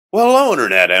Well, hello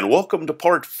Internet, and welcome to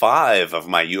part 5 of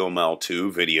my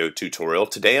UML2 video tutorial.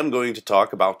 Today I'm going to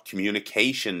talk about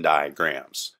communication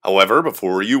diagrams. However,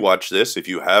 before you watch this, if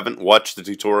you haven't watched the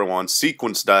tutorial on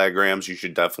sequence diagrams, you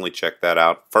should definitely check that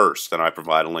out first, and I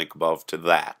provide a link above to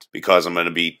that, because I'm going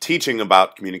to be teaching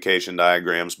about communication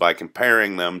diagrams by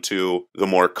comparing them to the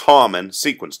more common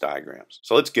sequence diagrams.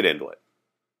 So let's get into it.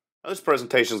 Now, this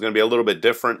presentation is going to be a little bit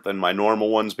different than my normal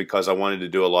ones because I wanted to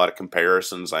do a lot of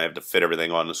comparisons. I have to fit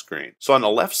everything on the screen. So on the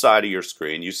left side of your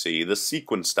screen, you see the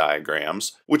sequence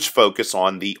diagrams, which focus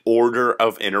on the order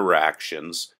of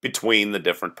interactions between the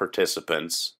different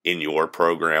participants in your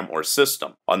program or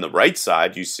system. On the right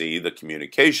side, you see the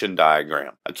communication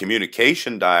diagram. A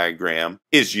communication diagram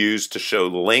is used to show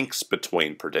links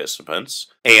between participants,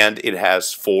 and it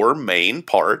has 4 main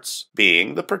parts,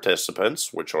 being the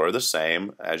participants, which are the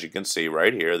same as you can see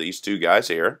right here, these two guys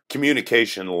here.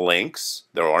 Communication links.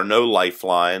 There are no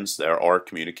lifelines. There are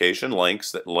communication links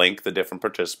that link the different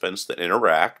participants that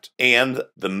interact, and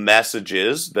the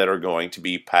messages that are going to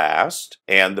be passed.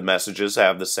 And the messages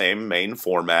have the same main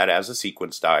format as a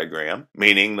sequence diagram,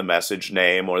 meaning the message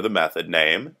name or the method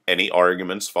name, any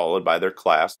arguments followed by their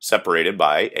class, separated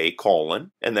by a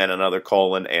colon, and then another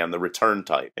colon and the return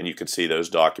type. And you can see those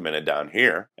documented down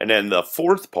here. And then the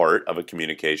fourth part of a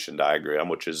communication diagram,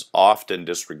 which is often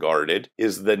disregarded,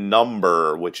 is the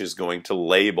number, which is going to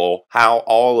label how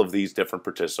all of these different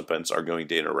participants are going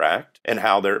to interact and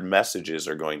how their messages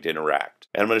are going to interact.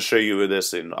 And I'm going to show you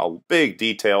this in a big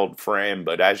detailed frame,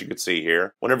 but as you can see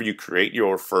here, whenever you create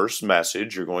your first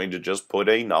message, you're going to just put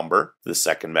a number. The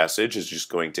second message is just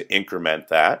going to increment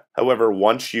that. However,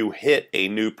 once you hit a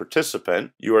new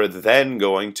participant, you are then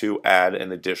going to add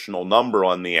an additional number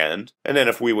on the end. And then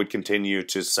if we would continue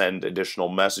to send additional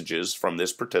messages from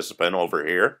this participant over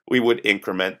here, we would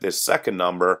increment this second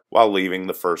number while leaving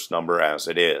the first number as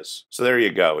it is. So there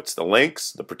you go. It's the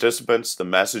links, the participants, the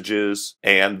messages,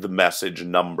 and the message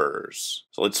numbers.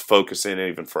 So let's focus in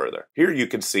even further. Here you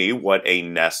can see what a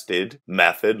nested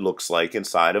method looks like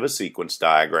inside of a sequence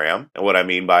diagram. And what I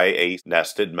mean by a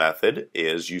nested method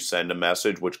is you send a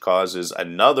message which causes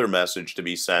another message to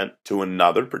be sent to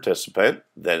another participant.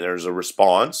 Then there's a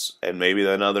response, and maybe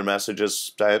another message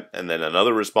is sent, and then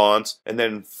another response, and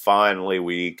then finally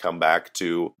we come back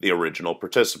to the original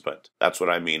participant. That's what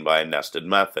I mean by a nested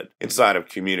method. Inside of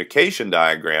communication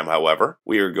diagram, however,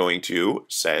 we are going to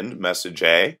send message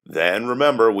A, then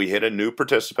remember we hit a new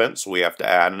participant, so we have to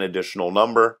add an additional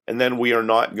number, and then we are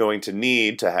not going to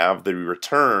need to have the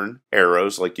return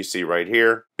arrows like you see right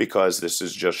here, because this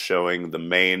is just showing the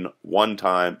main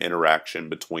one-time interaction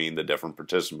between the different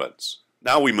participants.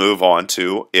 Now we move on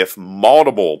to if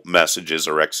multiple messages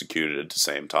are executed at the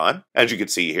same time. As you can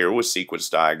see here with sequence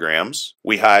diagrams,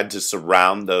 we had to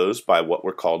surround those by what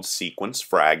were called sequence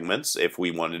fragments if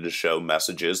we wanted to show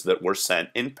messages that were sent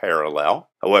in parallel.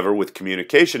 However, with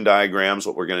communication diagrams,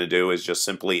 what we're going to do is just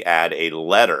simply add a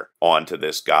letter onto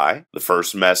this guy. The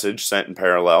first message sent in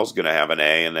parallel is going to have an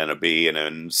A and then a B and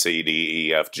then C, D,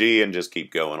 E, F, G, and just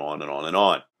keep going on and on and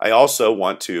on. I also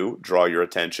want to draw your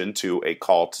attention to a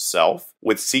call to self.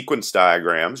 With sequence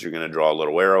diagrams, you're going to draw a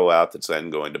little arrow out that's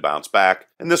then going to bounce back,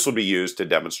 and this will be used to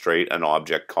demonstrate an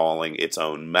object calling its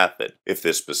own method, if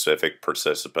this specific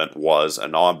participant was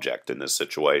an object in this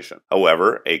situation.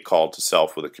 However, a call to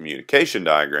self with a communication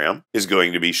diagram is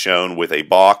going to be shown with a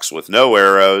box with no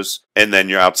arrows, and then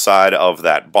you're outside of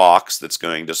that box that's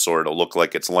going to sort of look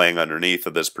like it's laying underneath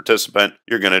of this participant.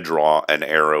 You're going to draw an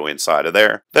arrow inside of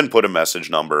there, then put a message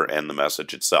number and the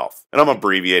message itself. And I'm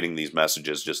abbreviating these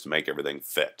messages just to make everything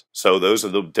fit. So those are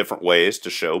the different ways to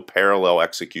show parallel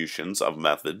executions of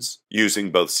methods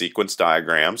using both sequence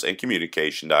diagrams and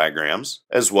communication diagrams,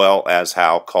 as well as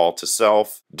how call to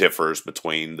self differs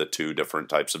between the two different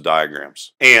types of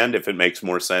diagrams. And if it makes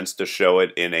more sense to show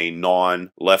it in a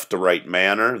non-left to right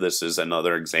manner, this is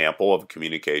another example of a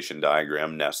communication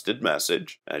diagram nested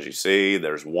message. As you see,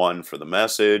 there's one for the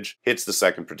message, hits the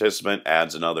second participant,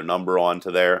 adds another number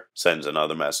onto there, sends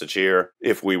another message here.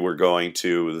 If we were going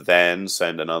to then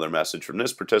send another message from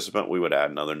this participant, we would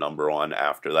add another number on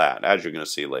after that, as you're going to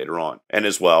see later on. And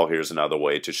as well, here's another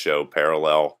way to show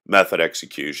parallel method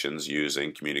executions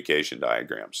using communication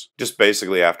diagrams. Just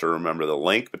basically have to remember the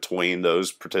link between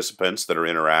those participants that are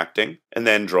interacting, and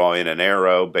then draw in an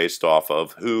arrow based off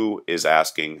of who is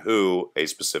asking who a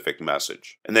specific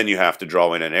message. And then you have to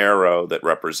draw in an arrow that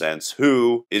represents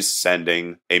who is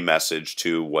sending a message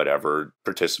to whatever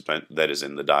participant that is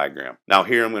in the diagram. Now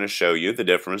here I'm going to show you the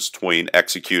difference between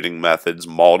executing methods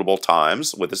multiple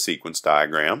times with a sequence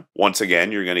diagram. Once again,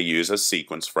 again, you're going to use a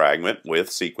sequence fragment with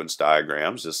sequence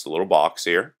diagrams, this little box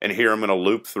here. And here I'm going to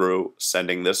loop through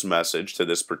sending this message to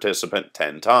this participant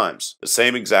 10 times. The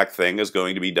same exact thing is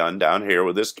going to be done down here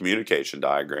with this communication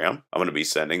diagram. I'm going to be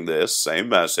sending this same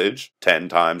message 10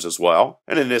 times as well.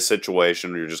 And in this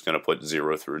situation, you're just going to put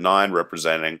 0 through 9,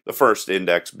 representing the first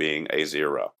index being a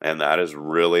 0. And that is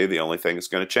really the only thing that's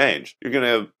going to change. You're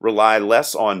going to rely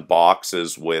less on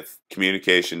boxes with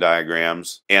communication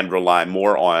diagrams and rely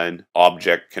more on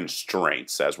object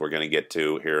constraints, as we're going to get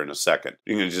to here in a second.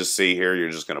 You can just see here,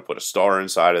 you're just going to put a star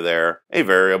inside of there, a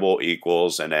variable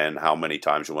equals, and then how many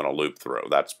times you want to loop through.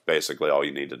 That's basically all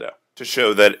you need to do. To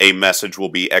show that a message will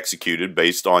be executed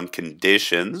based on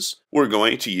conditions, we're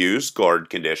going to use guard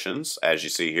conditions. As you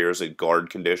see, here is a guard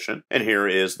condition, and here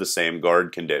is the same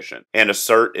guard condition. And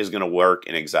assert is going to work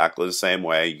in exactly the same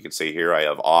way. You can see here I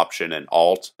have option and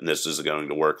alt, and this is going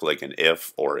to work like an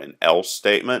if or an else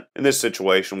statement. In this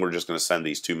situation, we're just going to send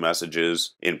these two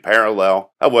messages in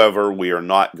parallel. However, we are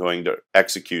not going to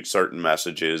execute certain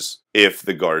messages if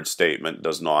the guard statement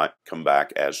does not come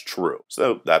back as true.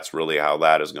 So that's really how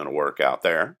that is going to work out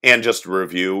there. And just to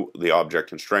review the object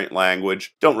constraint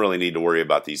language, don't really need to worry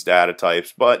about these data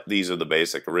types, but these are the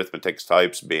basic arithmetic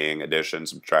types, being addition,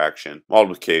 subtraction,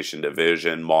 multiplication,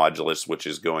 division, modulus, which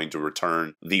is going to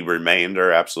return the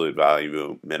remainder, absolute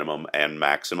value, minimum, and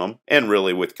maximum. And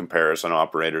really with comparison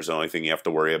operators, the only thing you have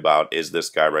to worry about is this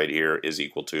guy right here is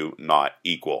equal to, not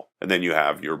equal. And then you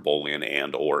have your Boolean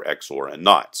and, or, XOR, and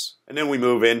nots. And then we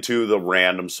move into the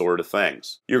random sort of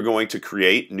things. You're going to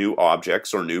create new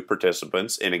objects or new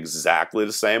participants in exactly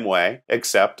the same way,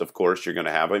 except, of course, you're going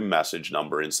to have a message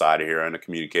number inside of here in a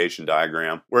communication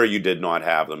diagram where you did not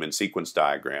have them in sequence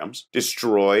diagrams.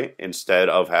 Destroy, instead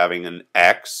of having an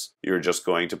X, you're just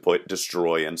going to put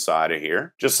destroy inside of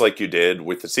here, just like you did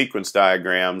with the sequence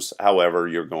diagrams. However,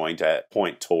 you're going to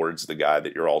point towards the guy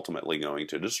that you're ultimately going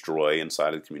to destroy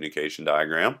inside of the communication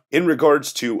diagram. In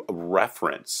regards to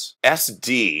reference,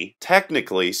 SD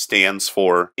technically stands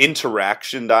for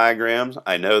interaction diagrams.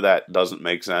 I know that doesn't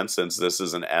make sense since this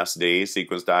is an SD,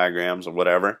 sequence diagrams or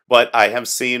whatever, but I have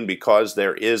seen, because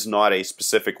there is not a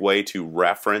specific way to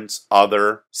reference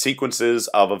other sequences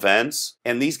of events,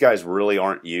 and these guys really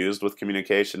aren't used with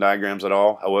communication diagrams at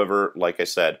all. However, like I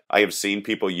said, I have seen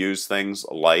people use things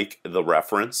like the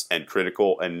reference and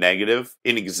critical and negative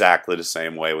in exactly the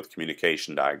same way with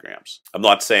communication diagrams. I'm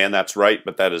not saying that's right,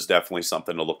 but that is definitely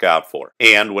something to look out for.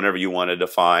 And whenever you want to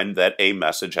define that a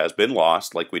message has been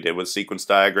lost, like we did with sequence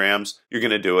diagrams, you're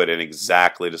going to do it in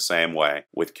exactly the same way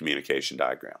with communication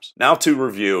diagrams. Now to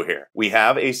review here, we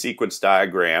have a sequence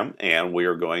diagram, and we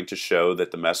are going to show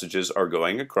that the messages are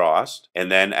going across, and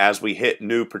then as we hit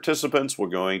new participants, we're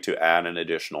going to add an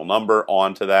additional number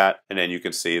onto that, and then you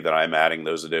can see that I'm adding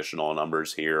those additional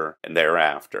numbers here and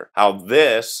thereafter. How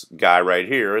this guy right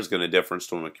here is going to differ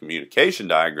from a communication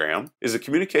diagram is a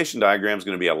communication diagram is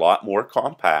going to be a lot more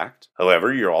compact.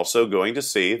 However, you're also going to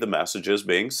see the messages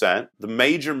being sent. The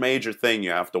major thing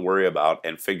you have to worry about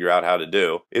and figure out how to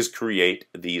do is create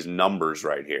these numbers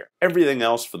right here. Everything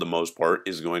else for the most part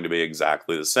is going to be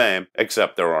exactly the same,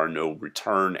 except there are no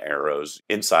return arrows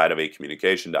inside of a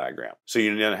communication diagram. So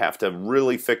you're going to have to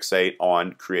really fixate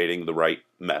on creating the right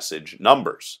message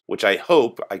numbers, which I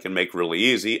hope I can make really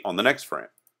easy on the next frame.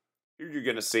 Here you're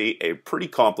going to see a pretty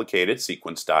complicated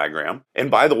sequence diagram. And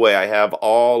by the way, I have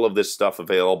all of this stuff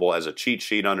available as a cheat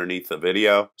sheet underneath the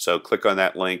video. So click on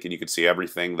that link and you can see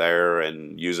everything there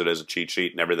and use it as a cheat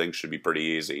sheet, and everything should be pretty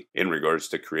easy in regards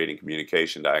to creating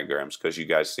communication diagrams, because you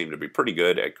guys seem to be pretty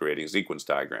good at creating sequence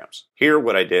diagrams. Here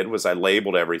what I did was I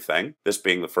labeled everything, this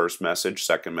being the first message,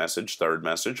 second message, third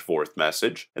message, fourth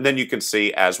message. And then you can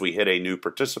see as we hit a new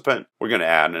participant, we're going to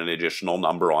add an additional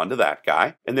number onto that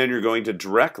guy. And then you're going to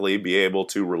directly be able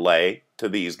to relay to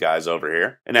these guys over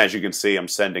here. And as you can see, I'm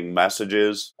sending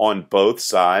messages on both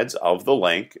sides of the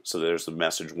link. So there's the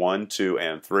message 1, 2,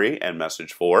 and 3, and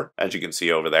message 4, as you can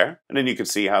see over there. And then you can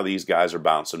see how these guys are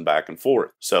bouncing back and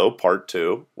forth. So part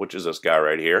 2, which is this guy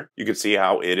right here, you can see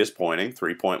how it is pointing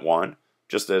 3.1.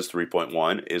 Just as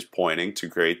 3.1 is pointing to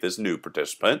create this new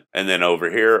participant. And then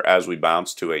over here, as we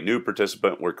bounce to a new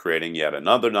participant, we're creating yet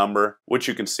another number, which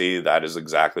you can see that is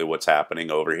exactly what's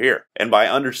happening over here. And by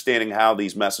understanding how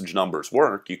these message numbers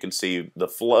work, you can see the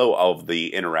flow of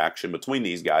the interaction between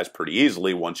these guys pretty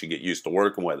easily once you get used to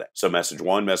working with it. So message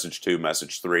 1, message 2,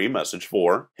 message 3, message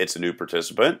 4 hits a new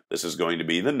participant. This is going to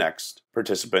be the next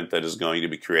participant that is going to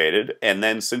be created. And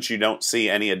then since you don't see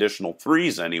any additional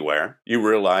 3s anywhere, you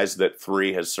realize that 3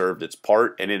 query has served its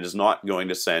part and it is not going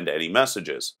to send any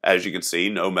messages. As you can see,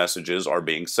 no messages are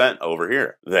being sent over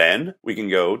here. Then we can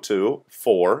go to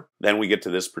for, then we get to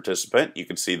this participant. You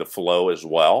can see the flow as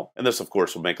well. And this, of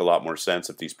course, will make a lot more sense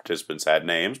if these participants had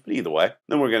names, but either way.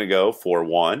 Then we're going to go for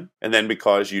 1. And then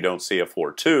because you don't see a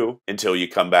for 2 until you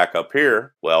come back up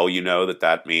here, well, you know that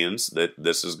that means that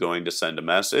this is going to send a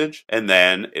message, and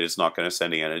then it is not going to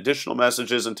send any additional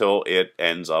messages until it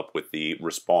ends up with the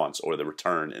response or the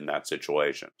return in that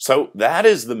situation. So that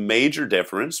is the major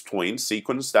difference between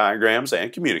sequence diagrams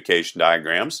and communication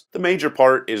diagrams. The major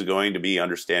part is going to be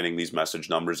understanding these message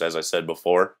numbers, as I said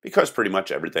before, because pretty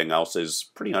much everything else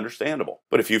is pretty understandable.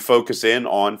 But if you focus in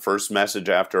on first message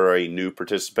after a new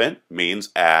participant means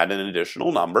add an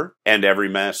additional number, and every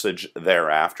message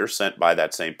thereafter sent by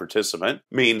that same participant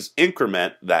means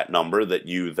increment that number that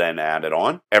you then added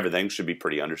on, everything should be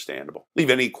pretty understandable. Leave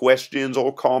any questions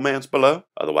or comments below.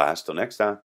 Otherwise, till next time.